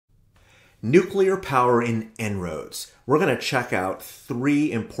Nuclear power in En-ROADS. We're going to check out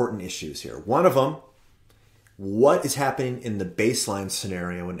three important issues here. One of them, what is happening in the baseline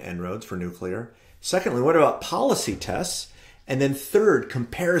scenario in En-ROADS for nuclear? Secondly, what about policy tests? And then third,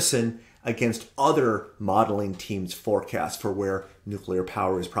 comparison against other modeling teams' forecasts for where nuclear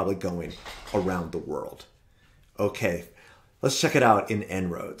power is probably going around the world. Okay, let's check it out in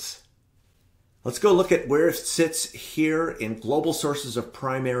En-ROADS. Let's go look at where it sits here in global sources of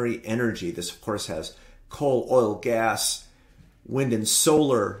primary energy. This, of course, has coal, oil, gas, wind and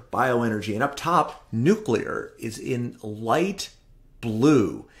solar, bioenergy. And up top, nuclear is in light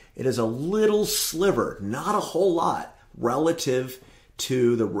blue. It is a little sliver, not a whole lot, relative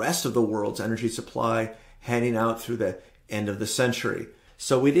to the rest of the world's energy supply heading out through the end of the century.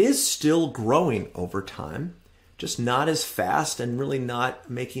 So it is still growing over time, just not as fast and really not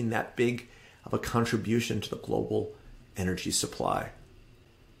making that big of a contribution to the global energy supply.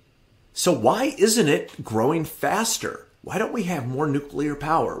 So why isn't it growing faster? Why don't we have more nuclear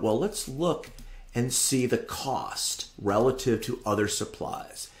power? Well, let's look and see the cost relative to other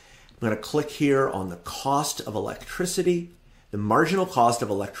supplies. I'm going to click here on the cost of electricity, the marginal cost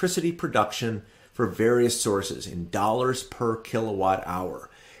of electricity production for various sources in dollars per kilowatt hour.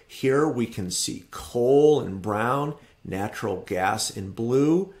 Here we can see coal in brown, natural gas in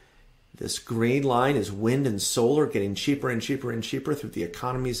blue. This green line is wind and solar getting cheaper and cheaper and cheaper through the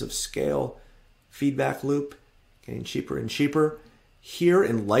economies of scale feedback loop, getting cheaper and cheaper. Here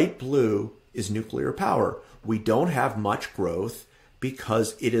in light blue is nuclear power. We don't have much growth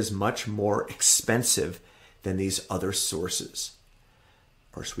because it is much more expensive than these other sources.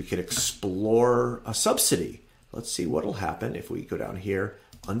 Of course, we could explore a subsidy. Let's see what will happen if we go down here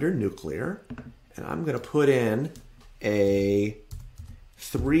under nuclear, and I'm going to put in a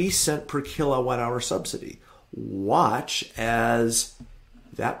 3 cent per kilowatt hour subsidy. Watch as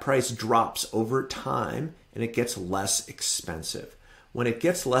that price drops over time and it gets less expensive. When it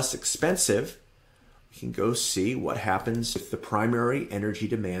gets less expensive, we can go see what happens with the primary energy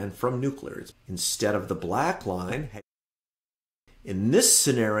demand from nuclear. Instead of the black line, in this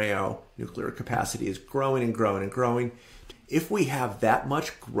scenario, nuclear capacity is growing and growing and growing. If we have that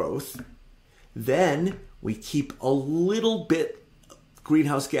much growth, then we keep a little bit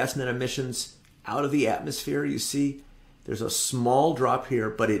greenhouse gas net emissions out of the atmosphere. You see there's a small drop here,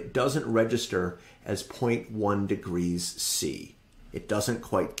 but it doesn't register as 0.1 degrees C. It doesn't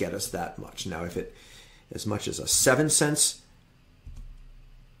quite get us that much. Now, if it as much as a 7 cents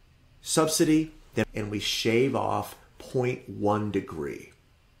subsidy, then and we shave off 0.1 degree.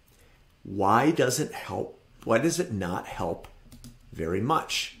 Why does it help? Why does it not help very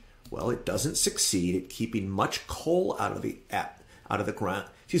much? Well, it doesn't succeed at keeping much coal out of the ground.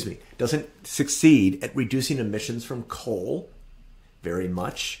 Doesn't succeed at reducing emissions from coal very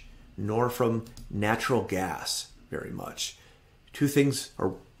much, nor from natural gas very much. Two things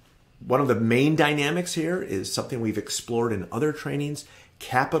are, one of the main dynamics here is something we've explored in other trainings,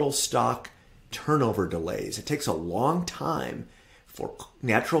 capital stock turnover delays. It takes a long time for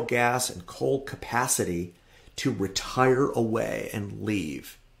natural gas and coal capacity to retire away and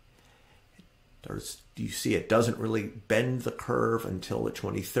leave. You see, it doesn't really bend the curve until the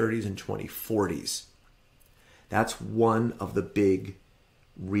 2030s and 2040s. That's one of the big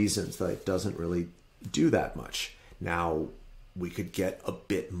reasons that it doesn't really do that much. Now, we could get a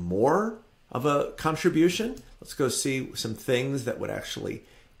bit more of a contribution. Let's go see some things that would actually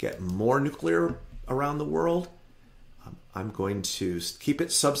get more nuclear around the world. I'm going to keep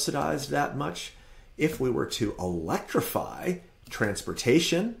it subsidized that much. If we were to electrify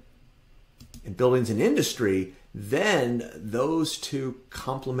transportation in buildings and industry, then those two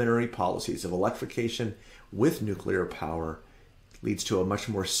complementary policies of electrification with nuclear power leads to a much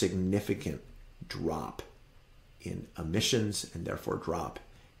more significant drop in emissions and therefore drop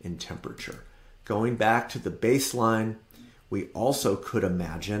in temperature. Going back to the baseline, we also could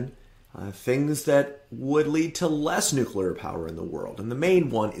imagine things that would lead to less nuclear power in the world. And the main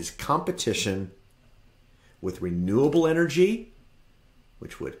one is competition with renewable energy,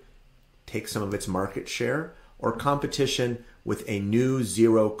 which would take some of its market share, or competition with a new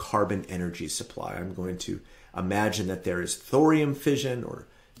zero carbon energy supply. I'm going to imagine that there is thorium fission or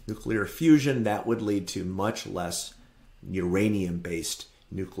nuclear fusion that would lead to much less uranium-based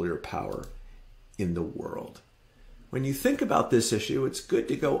nuclear power in the world. When you think about this issue, it's good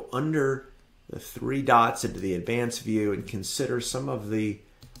to go under the three dots into the advanced view and consider some of the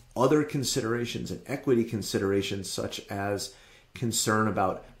other considerations and equity considerations, such as concern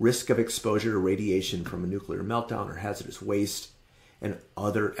about risk of exposure to radiation from a nuclear meltdown or hazardous waste, and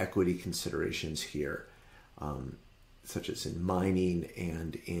other equity considerations here. such as in mining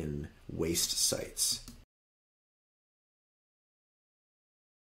and in waste sites.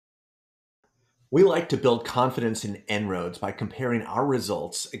 We like to build confidence in En-ROADS by comparing our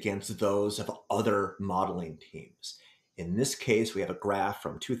results against those of other modeling teams. In this case, we have a graph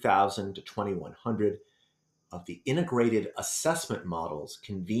from 2000 to 2100 of the integrated assessment models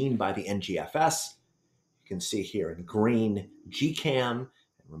convened by the NGFS. You can see here in green GCAM,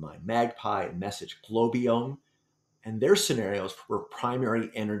 Remind Magpie, and Message Globiome, and their scenarios for primary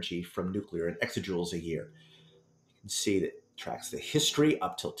energy from nuclear in exajoules a year. You can see that it tracks the history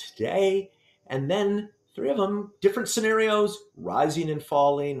up till today, and then three of them, different scenarios, rising and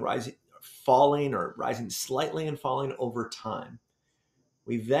falling, falling or rising slightly and falling over time.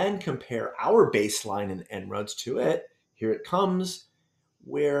 We then compare our baseline in En-ROADS to it. Here it comes,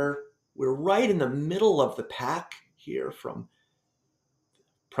 where we're right in the middle of the pack here from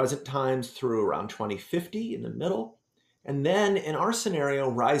present times through around 2050 in the middle. And then in our scenario,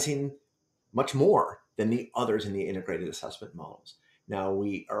 rising much more than the others in the integrated assessment models. Now,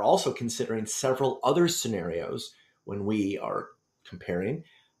 we are also considering several other scenarios when we are comparing.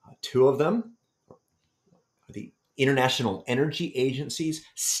 Two of them are the International Energy Agency's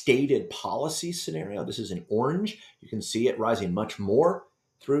stated policy scenario. This is in orange. You can see it rising much more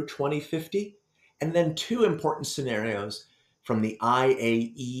through 2050. And then two important scenarios from the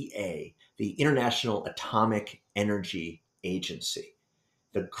IAEA, the International Atomic Energy Agency.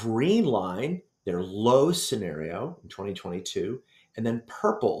 The green line, their low scenario in 2022, and then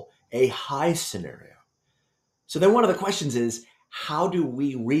purple, a high scenario. So then one of the questions is, how do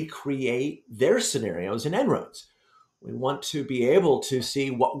we recreate their scenarios in En-ROADS? We want to be able to see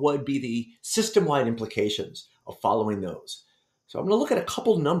what would be the system-wide implications of following those. So I'm going to look at a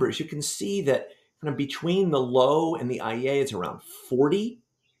couple numbers. You can see that kind of between the low and the IEA is around 40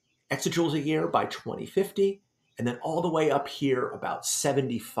 exajoules a year by 2050, and then all the way up here about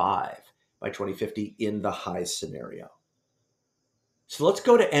 75 by 2050 in the high scenario. So let's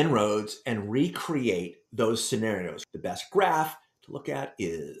go to En-ROADS and recreate those scenarios. The best graph to look at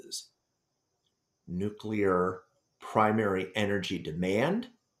is nuclear primary energy demand.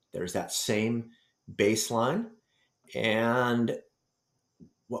 There's that same baseline. And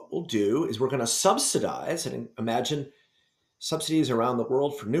what we'll do is we're going to subsidize, and imagine subsidies around the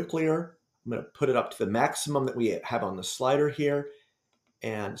world for nuclear. I'm going to put it up to the maximum that we have on the slider here.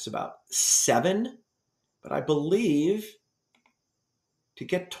 And it's about 7, but I believe to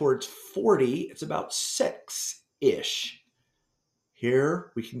get towards 40, it's about 6-ish.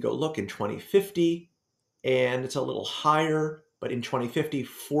 Here we can go look in 2050, and it's a little higher, but in 2050,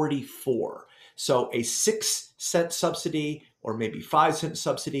 44. So a 6-cent subsidy or maybe 5-cent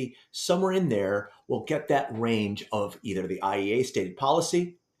subsidy, somewhere in there, will get that range of either the IEA stated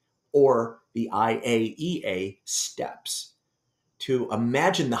policy or the IAEA steps. To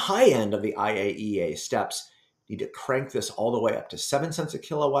imagine the high end of the IAEA steps, you need to crank this all the way up to 7 cents a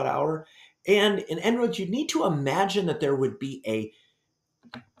kilowatt hour. And in En-ROADS, you need to imagine that there would be a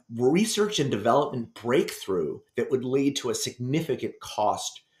research and development breakthrough that would lead to a significant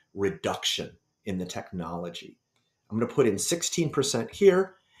cost reduction in the technology. I'm going to put in 16%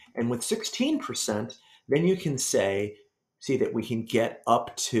 here. And with 16%, then you can see that we can get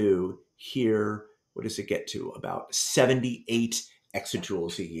up to here. What does it get to? About 78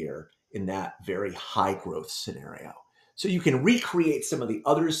 exajoules a year in that very high growth scenario. So you can recreate some of the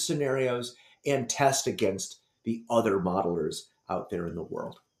other scenarios and test against the other modelers out there in the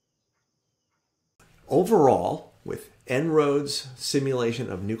world. Overall, with En-ROADS simulation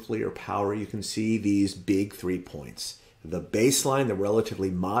of nuclear power, you can see these big 3 points. The baseline, the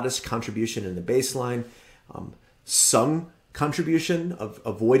relatively modest contribution in the baseline, some contribution of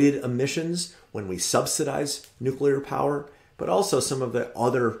avoided emissions when we subsidize nuclear power, but also some of the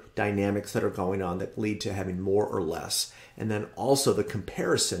other dynamics that are going on that lead to having more or less. And then also the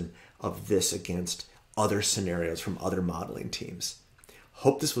comparison of this against other scenarios from other modeling teams.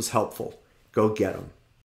 Hope this was helpful. Go get them.